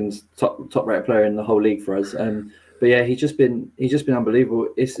the second top rated player in the whole league for us. But yeah, he's just been unbelievable.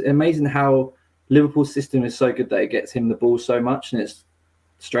 It's amazing how Liverpool's system is so good that it gets him the ball so much, and it's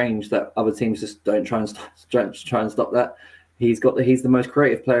strange that other teams just don't try and stop that. He's the most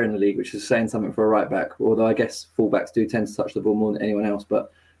creative player in the league, which is saying something for a right back. Although I guess fullbacks do tend to touch the ball more than anyone else.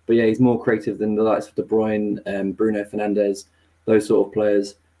 But yeah, he's more creative than the likes of De Bruyne, Bruno Fernandes, those sort of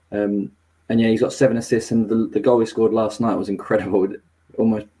players. And yeah, he's got 7 assists, and the goal he scored last night was incredible. It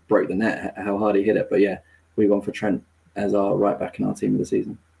almost broke the net, how hard he hit it. But yeah, we've gone for Trent as our right back in our team of the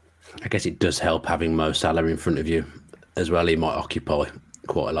season. I guess it does help having Mo Salah in front of you as well. He might occupy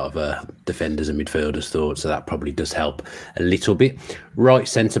quite a lot of defenders and midfielders' thoughts, so that probably does help a little bit. Right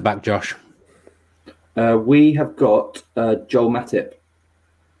centre back, Josh. We have got Joel Matip.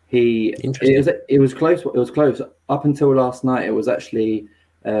 It was close. It was close up until last night. It was actually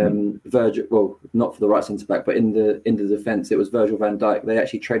Virgil. Well, not for the right centre back, but in the defence, it was Virgil van Dijk. They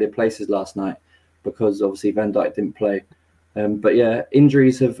actually traded places last night because obviously Van Dijk didn't play. But yeah,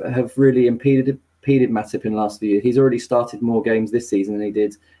 injuries have really impeded Matip in the last few years. He's already started more games this season than he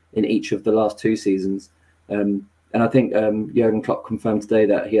did in each of the last 2 seasons. And I think Jurgen Klopp confirmed today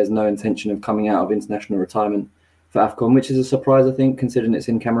that he has no intention of coming out of international retirement for AFCON, which is a surprise, I think, considering it's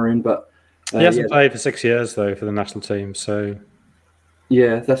in Cameroon. But he hasn't played for 6 years though for the national team. So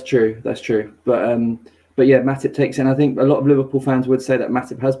yeah, that's true. But yeah, Matip takes it. And I think a lot of Liverpool fans would say that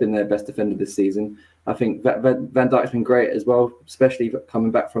Matip has been their best defender this season. I think Van Dijk's been great as well, especially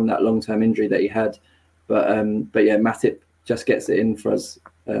coming back from that long-term injury that he had. But yeah, Matip just gets it in for us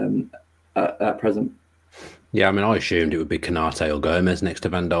at present. Yeah, I mean, I assumed it would be Konate or Gomez next to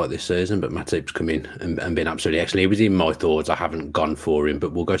Van Dijk this season, but Matip's come in and been absolutely excellent. He was in my thoughts. I haven't gone for him,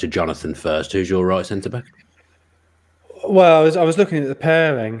 but we'll go to Jonathan first. Who's your right centre-back? Well, I was looking at the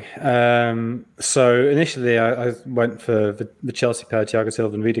pairing. So initially, I went for the Chelsea pair, Thiago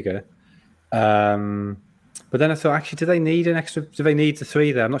Silva and Rudiger. But then I thought, actually, do they need the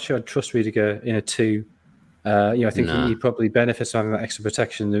 3 there? I'm not sure I'd trust Rudiger in a 2. I think he probably benefits from having that extra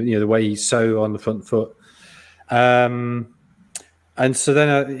protection. The way he's so on the front foot. And so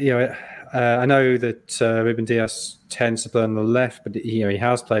then I know that Ruben Dias tends to play on the left, but he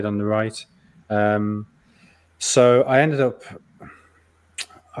has played on the right. So I ended up.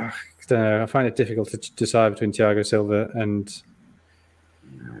 I don't know. I find it difficult to decide between Thiago Silva and.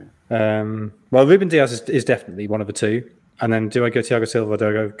 Well, Ruben Diaz is definitely one of the two. And then do I go Thiago Silva or do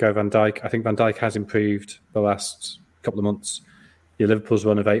I go Van Dijk? I think Van Dijk has improved the last couple of months. Liverpool's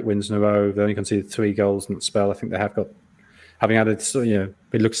run of 8 wins in a row. They only conceded 3 goals in that spell. I think they have got, having added,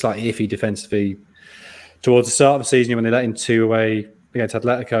 it looked slightly iffy defensively towards the start of the season when they let in 2 away against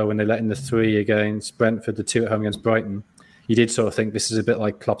Atletico, when they let in the 3 against Brentford, the 2 at home against Brighton. You did sort of think this is a bit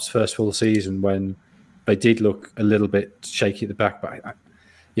like Klopp's first full season when they did look a little bit shaky at the back. But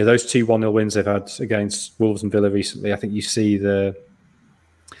those 2 1-0 wins they've had against Wolves and Villa recently, I think you see the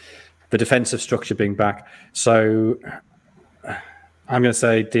defensive structure being back. So I'm going to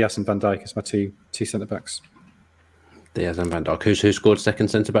say Diaz and Van Dijk as my two centre-backs. Diaz and Van Dijk. Who scored second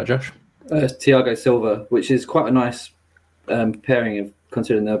centre-back, Josh? Thiago Silva, which is quite a nice pairing of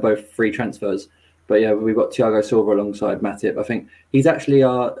considering they're both free transfers. But yeah, we've got Thiago Silva alongside Matip. I think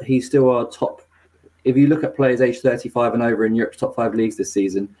he's still our top. If you look at players aged 35 and over in Europe's top 5 leagues this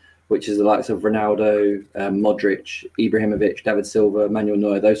season, which is the likes of Ronaldo, Modric, Ibrahimovic, David Silva, Manuel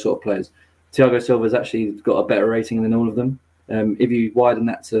Neuer, those sort of players, Thiago Silva's actually got a better rating than all of them. If you widen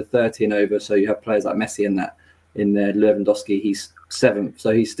that to 30 and over, so you have players like Messi and that in there, Lewandowski, he's 7th.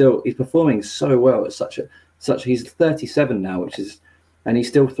 So he's performing so well at he's 37 now, and he's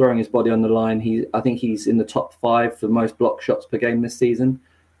still throwing his body on the line. I think he's in the top 5 for most block shots per game this season.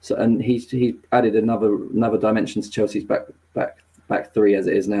 So, and he's added another dimension to Chelsea's back 3 as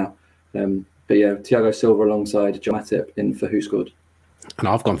it is now. But yeah, Thiago Silva alongside John Matip in for who scored. And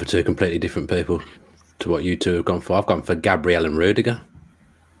I've gone for 2 completely different people to what you 2 have gone for. I've gone for Gabriel and Rudiger.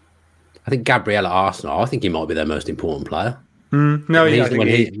 I think Gabriel at Arsenal, I think he might be their most important player.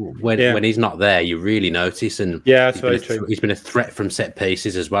 When he's not there, you really notice. And yeah, that's very true. He's been a threat from set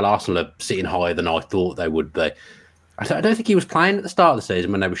pieces as well. Arsenal are sitting higher than I thought they would be. I don't think he was playing at the start of the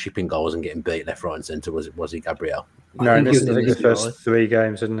season when they were shipping goals and getting beat left, right, and centre. Was he Gabriel? No, I think the first 3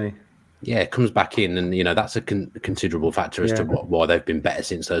 games, didn't he? Yeah, comes back in, and that's a considerable factor as to why they've been better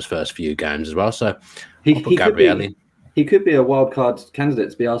since those first few games as well. So I'll put Gabriel in. He could be a wild card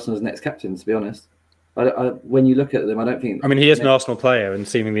candidate to be Arsenal's next captain. To be honest, when you look at them, I don't think. I mean, he is an Arsenal player, and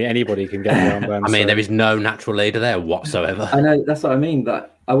seemingly anybody can get the armband. I mean, there is no natural leader there whatsoever. I know, that's what I mean.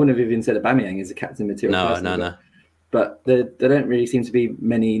 But I wouldn't have even said Aubameyang is a captain material. No. But there don't really seem to be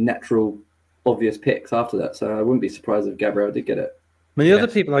many natural, obvious picks after that. So I wouldn't be surprised if Gabriel did get it. I mean, the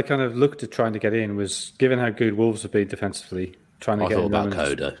other people I kind of looked at trying to get in was, given how good Wolves have been defensively, trying to get in. I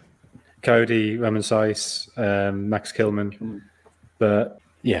thought about Cody, Roman Saiss, Max Kilman. But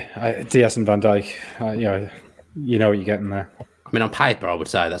yeah, Diaz and Van Dijk, you know what you're getting there. I mean, on paper, I would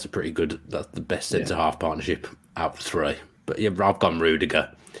say that's the best centre-half partnership out of 3. But yeah, I've gone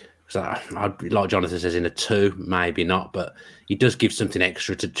Rudiger. So, like Jonathan says, in a 2, maybe not, but he does give something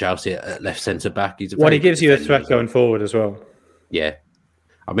extra to Chelsea at left centre-back. He gives you a threat going forward as well. Yeah.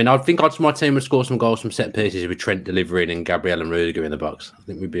 I mean, I think my team would score some goals from set pieces with Trent delivering and Gabriel and Rudiger in the box. I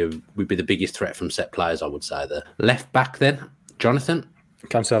think we'd be the biggest threat from set players, I would say there. Left back then, Jonathan?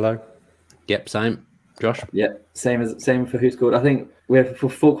 Cancelo. Yep, same. Josh? Yeah, same for who scored. I think we're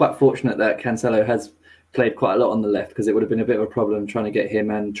quite fortunate that Cancelo has played quite a lot on the left, because it would have been a bit of a problem trying to get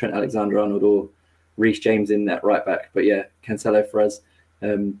him and Trent Alexander-Arnold or Reece James in that right back. But yeah, Cancelo for us,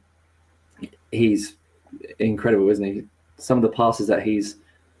 he's incredible, isn't he? Some of the passes that he's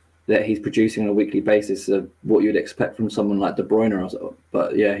producing on a weekly basis are what you'd expect from someone like De Bruyne or so.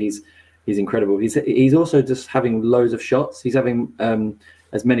 But yeah, he's incredible. He's also just having loads of shots. He's having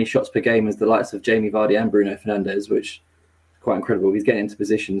as many shots per game as the likes of Jamie Vardy and Bruno Fernandes, which is quite incredible. He's getting into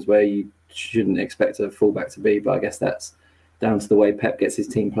positions where you shouldn't expect a fullback to be, but I guess that's down to the way Pep gets his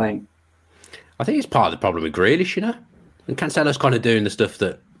team playing. I think it's part of the problem with Grealish, and Cancelo's kind of doing the stuff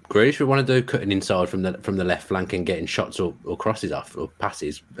that Grealish would want to do, cutting inside from the left flank and getting shots or crosses off or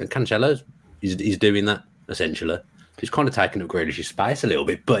passes. And Cancelo is doing that essentially. He's kind of taken up Grealish's space a little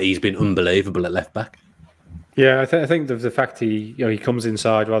bit, but he's been unbelievable at left back. Yeah, I think the fact he comes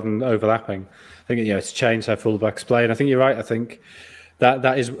inside rather than overlapping, I think it's changed how fullbacks play. And I think you're right. I think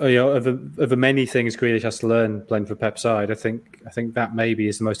that is of the many things Grealish has to learn playing for Pep's side. I think that maybe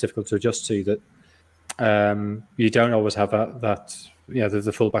is the most difficult to adjust to. That you don't always have that.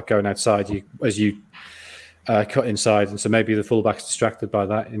 The fullback going outside as you cut inside, and so maybe the fullback's distracted by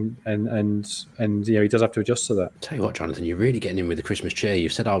that, and he does have to adjust to that. Tell you what, Jonathan, you're really getting in with the Christmas cheer.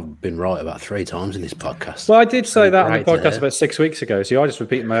 You've said I've been right about 3 times in this podcast. Well, I did say that on the podcast about 6 weeks ago, so you're just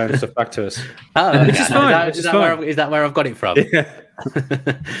repeating my own stuff back to us. Oh, which is fine. Is that where I've got it from? Yeah.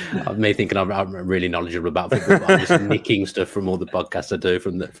 Me thinking I'm really knowledgeable about football, but I'm just nicking stuff from all the podcasts I do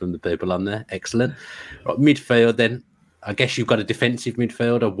from the people on there. Excellent. Right, midfield then. I guess you've got a defensive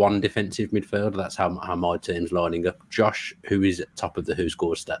midfielder, one defensive midfielder. That's how my team's lining up. Josh, who is at top of the Who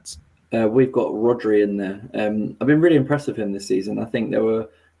Scores stats? We've got Rodri in there. I've been really impressed with him this season. I think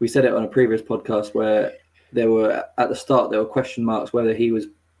we said it on a previous podcast where at the start there were question marks whether he was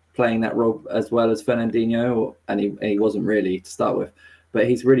playing that role as well as Fernandinho, and he wasn't really to start with. But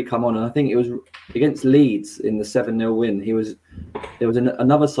he's really come on, and I think it was against Leeds in the 7-0 win. There was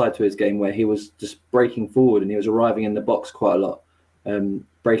another side to his game where he was just breaking forward and he was arriving in the box quite a lot,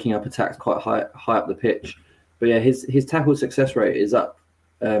 breaking up attacks quite high up the pitch. But yeah, his tackle success rate is up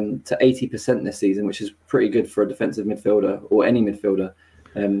to 80% this season, which is pretty good for a defensive midfielder or any midfielder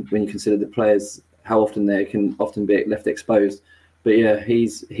when you consider the players, how often they can often be left exposed. But yeah,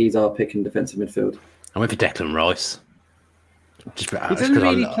 he's our pick in defensive midfield. I went for Declan Rice. He doesn't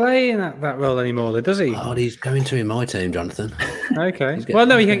really play in that role anymore, though, does he? Oh, he's going to in my team, Jonathan. Okay. Well,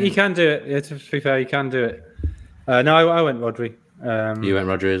 no, he can do it. Yeah, to be fair, he can do it. No, I went Rodri. You went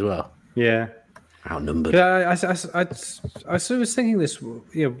Rodri as well? Yeah. Outnumbered. I sort of was thinking this,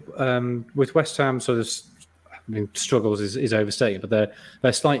 with West Ham sort of, struggles is overstated, but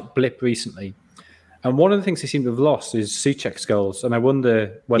their slight blip recently. And one of the things they seem to have lost is Souček's goals. And I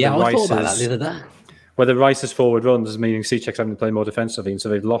wonder whether I thought about that the other day. Whether Rice's forward runs is meaning Souček's having to play more defensively, and so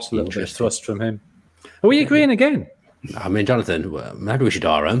they've lost a little bit of thrust from him. Are we agreeing again? I mean, Jonathan, maybe we should do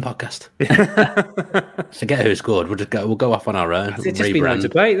our own podcast. Forget Who Scored. We'll go off on our own. It'd just be no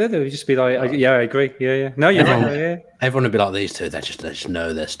debate, though. It would just be like, yeah, I agree. Yeah. No, you're right. Yeah. Everyone would be like these two. They just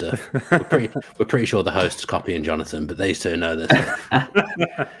know their stuff. We're pretty sure the host's copying Jonathan, but these two know their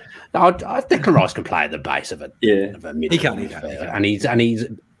stuff. I think Rice can play at the base of a mid. He can. And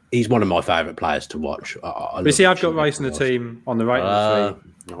he's one of my favourite players to watch. But see, I've got Rice in the team on the right of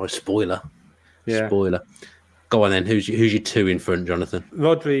the three. Spoiler. Yeah. Spoiler. Go on then. Who's your two in front, Jonathan?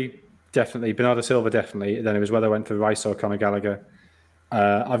 Rodri, definitely. Bernardo Silva, definitely. Then it was whether I went for Rice or Conor Gallagher.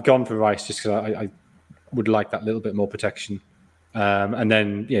 I've gone for Rice just because I would like that little bit more protection. And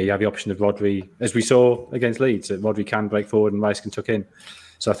then, you have the option of Rodri, as we saw against Leeds, that Rodri can break forward and Rice can tuck in.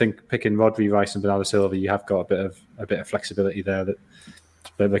 So I think picking Rodri, Rice, and Bernardo Silva, you have got a bit of flexibility there that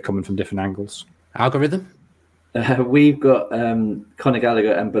they're coming from different angles. Algorithm? We've got Conor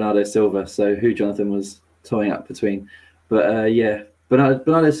Gallagher and Bernardo Silva. So who Jonathan was toying up between. But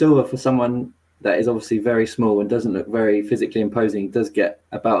Bernardo Silva, for someone that is obviously very small and doesn't look very physically imposing, does get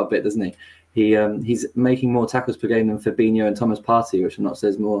about a bit, doesn't he? He's making more tackles per game than Fabinho and Thomas Partey, which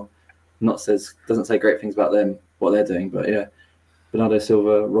doesn't say great things about them, what they're doing. But yeah, Bernardo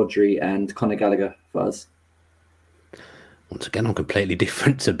Silva, Rodri, and Conor Gallagher for us. Once again, I'm completely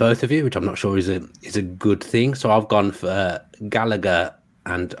different to both of you, which I'm not sure is a good thing. So I've gone for Gallagher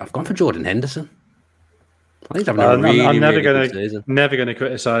and I've gone for Jordan Henderson. I think he's having a really good season. Never going to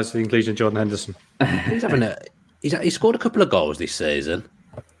criticise the inclusion of Jordan Henderson. He's scored a couple of goals this season.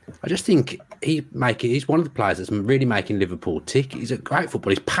 I just think he's one of the players that's really making Liverpool tick. He's a great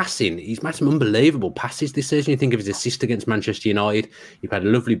footballer. He's passing. He's made some unbelievable passes this season. You think of his assist against Manchester United. He played a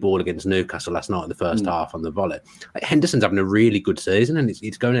lovely ball against Newcastle last night in the first half on the volley. Henderson's having a really good season, and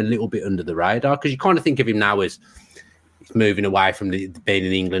it's going a little bit under the radar because you kind of think of him now as he's moving away from being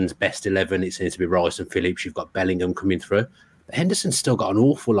in England's best 11. It seems to be Rice and Phillips. You've got Bellingham coming through. But Henderson's still got an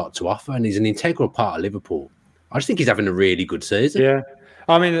awful lot to offer, and he's an integral part of Liverpool. I just think he's having a really good season. Yeah.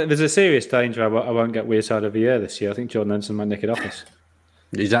 I mean, there's a serious danger I won't get weird side of the year this year. I think Jordan Henderson might nick it off us.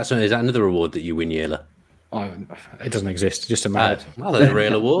 Is that another award that you win yearly? It doesn't exist. Just a mad. Well, that's a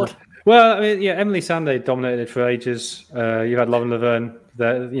real award. Well, I mean, Emily Sandé dominated it for ages. You had Lovren Laverne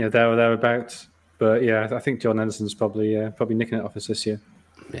there or thereabouts. But yeah, I think Jordan Henderson's probably nicking it off us this year.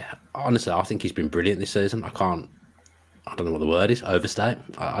 Yeah, honestly, I think he's been brilliant this season. I don't know what the word is, overstate.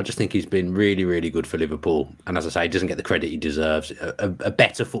 I just think he's been really, really good for Liverpool. And as I say, he doesn't get the credit he deserves. A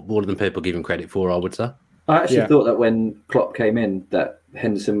better footballer than people give him credit for, I would say. I actually thought that when Klopp came in, that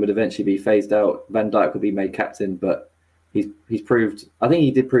Henderson would eventually be phased out. Van Dijk would be made captain, but he's proved... I think he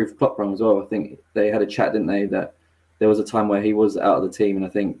did prove Klopp wrong as well. I think they had a chat, didn't they, that there was a time where he was out of the team, and I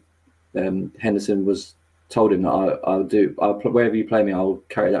think Henderson told him that wherever you play me, I'll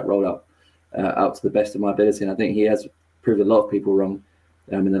carry that role out to the best of my ability. And I think he has proved a lot of people wrong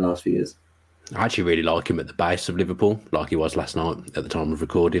in the last few years. I actually really like him at the base of Liverpool, like he was last night at the time of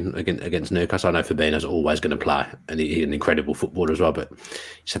recording against Newcastle. I know Fabinho's always going to play, and he's an incredible footballer as well. But he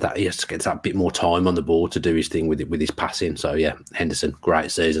said that he has to get that bit more time on the ball to do his thing with his passing. So yeah, Henderson, great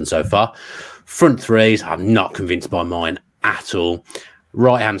season so far. Front threes, I'm not convinced by mine at all.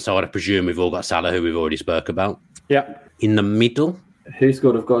 Right hand side, I presume we've all got Salah, who we've already spoke about. Yeah. In the middle, Who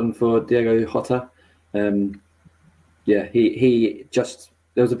Scored have gone for Diego Jota. He just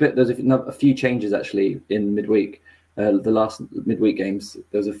there's a few changes actually in midweek. The last midweek games,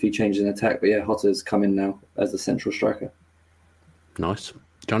 there was a few changes in attack, but yeah, Jota's come in now as the central striker. Nice.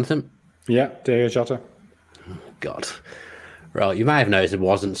 Jonathan? Yeah, Diego Jota. God. Right, you may have noticed there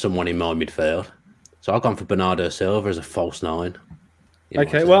wasn't someone in my midfield. So I've gone for Bernardo Silva as a false 9.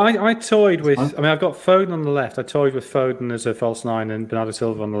 Okay, well, I toyed with... I mean, I've got Foden on the left. I toyed with Foden as a false 9 and Bernardo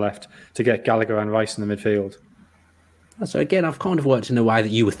Silva on the left to get Gallagher and Rice in the midfield. So again, I've kind of worked in a way that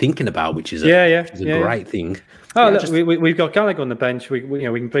you were thinking about, which is a great thing. Oh, look, we've got Gallagher on the bench. We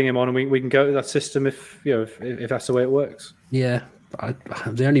can bring him on and we can go to that system if that's the way it works. Yeah,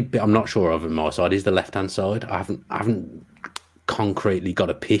 the only bit I'm not sure of on my side is the left-hand side. I haven't concretely got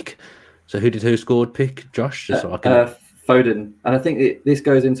a pick. So who scored pick, Josh? Just so I can... Foden, and I think this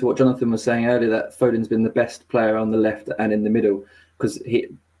goes into what Jonathan was saying earlier, that Foden's been the best player on the left and in the middle, because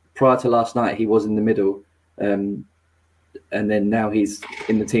prior to last night he was in the middle, and then now he's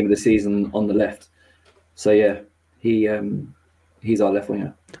in the team of the season on the left. So yeah, he's our left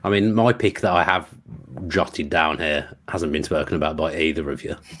winger. I mean, my pick that I have jotted down here hasn't been spoken about by either of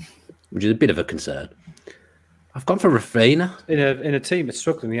you, which is a bit of a concern. I've gone for Rafinha. In a team that's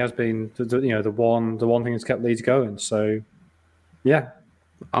struggling, he has been the one thing that's kept Leeds going. So, yeah,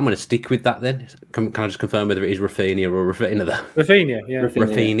 I'm going to stick with that then. Can I just confirm whether it is Rafinha or Rafinha there? Rafinha, yeah.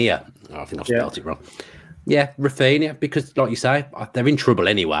 Rafinha. Oh, I think I've spelled it wrong. Yeah, Rafinha, because like you say, they're in trouble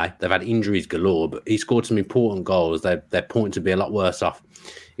anyway. They've had injuries galore, but he scored some important goals. They're pointing to be a lot worse off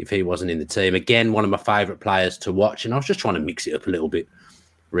if he wasn't in the team. Again, one of my favourite players to watch, and I was just trying to mix it up a little bit,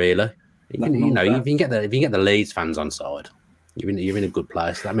 really. If you can get the Leeds fans on side, you're in a good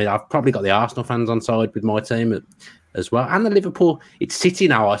place. I mean, I've probably got the Arsenal fans on side with my team as well, and the Liverpool. It's City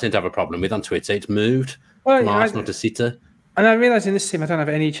now. I seem to have a problem with on Twitter. It's moved from Arsenal to City. And I realise in this team I don't have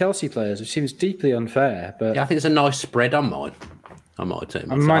any Chelsea players, which seems deeply unfair. But yeah, I think it's a nice spread on mine. On my team.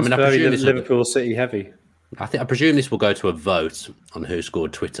 Mine's very Liverpool City heavy. I presume this will go to a vote on Who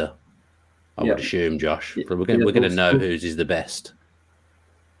Scored Twitter. I would assume, Josh. But we're going to know whose is the best.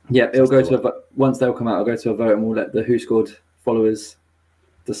 Yeah, it'll go to once they'll come out. I'll go to a vote, and we'll let the Who Scored followers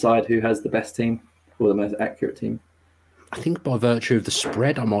decide who has the best team or the most accurate team. I think by virtue of the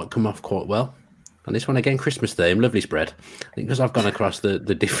spread, I might come off quite well. And this one again, Christmas theme, lovely spread. I think because I've gone across the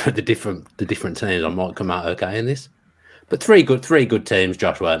different teams, I might come out okay in this. But three good teams,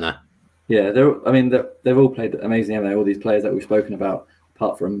 Josh, weren't there? Yeah, they've all played amazing, haven't they? All these players that we've spoken about,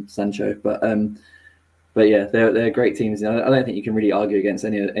 apart from Sancho, But yeah, they're great teams. I don't think you can really argue against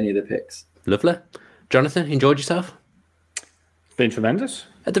any of the picks. Lovely. Jonathan, enjoyed yourself? Been tremendous.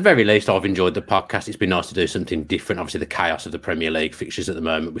 At the very least, I've enjoyed the podcast. It's been nice to do something different. Obviously, the chaos of the Premier League fixtures at the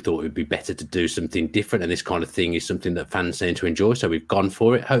moment, we thought it would be better to do something different. And this kind of thing is something that fans seem to enjoy. So we've gone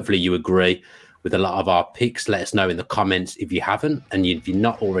for it. Hopefully you agree with a lot of our picks. Let us know in the comments if you haven't. And if you're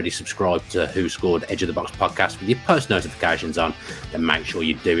not already subscribed to Who Scored Edge of the Box podcast with your post notifications on, then make sure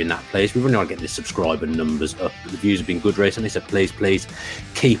you're doing that, please. We really want to get the subscriber numbers up. The views have been good recently, so please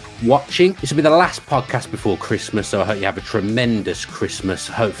keep watching. This will be the last podcast before Christmas, so I hope you have a tremendous Christmas.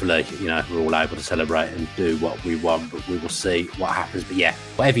 Hopefully, we're all able to celebrate and do what we want, but we will see what happens. But yeah,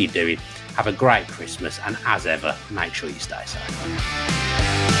 whatever you're doing, have a great Christmas, and as ever, make sure you stay safe.